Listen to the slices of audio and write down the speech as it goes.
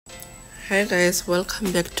Hi guys,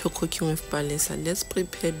 welcome back to Cooking with Palesa. Let's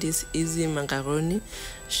prepare this easy macaroni.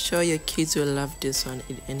 Sure your kids will love this one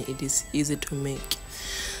and it is easy to make.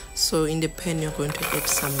 So in the pan you're going to add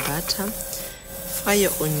some butter, fry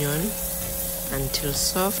your onion until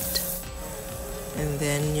soft, and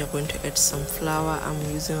then you're going to add some flour. I'm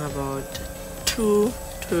using about 2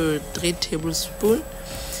 to 3 tablespoons.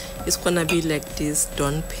 It's gonna be like this,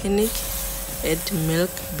 don't panic. Add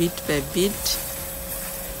milk bit by bit.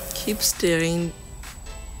 Keep stirring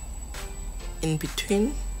in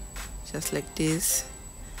between, just like this.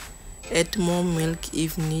 Add more milk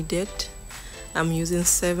if needed. I'm using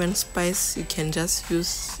 7 spice. You can just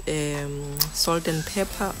use salt and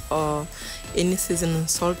pepper or any seasoning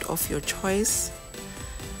salt of your choice.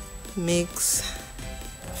 Mix,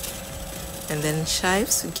 and then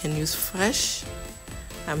chives. You can use fresh.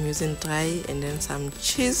 I'm using dry, and then some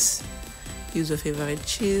cheese. Use your favorite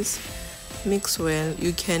cheese. Mix well.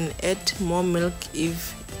 You can add more milk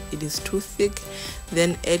if it is too thick.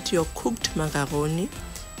 Then add your cooked macaroni.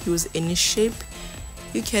 Use any shape.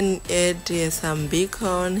 You can add some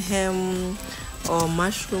bacon, ham, or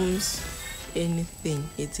mushrooms, anything.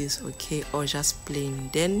 It is okay, or just plain.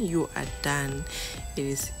 Then you are done. It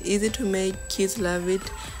is easy to make. Kids love it.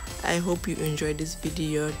 I hope you enjoyed this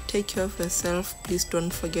video. Take care of yourself. Please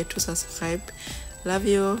don't forget to subscribe. Love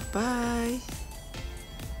you. Bye.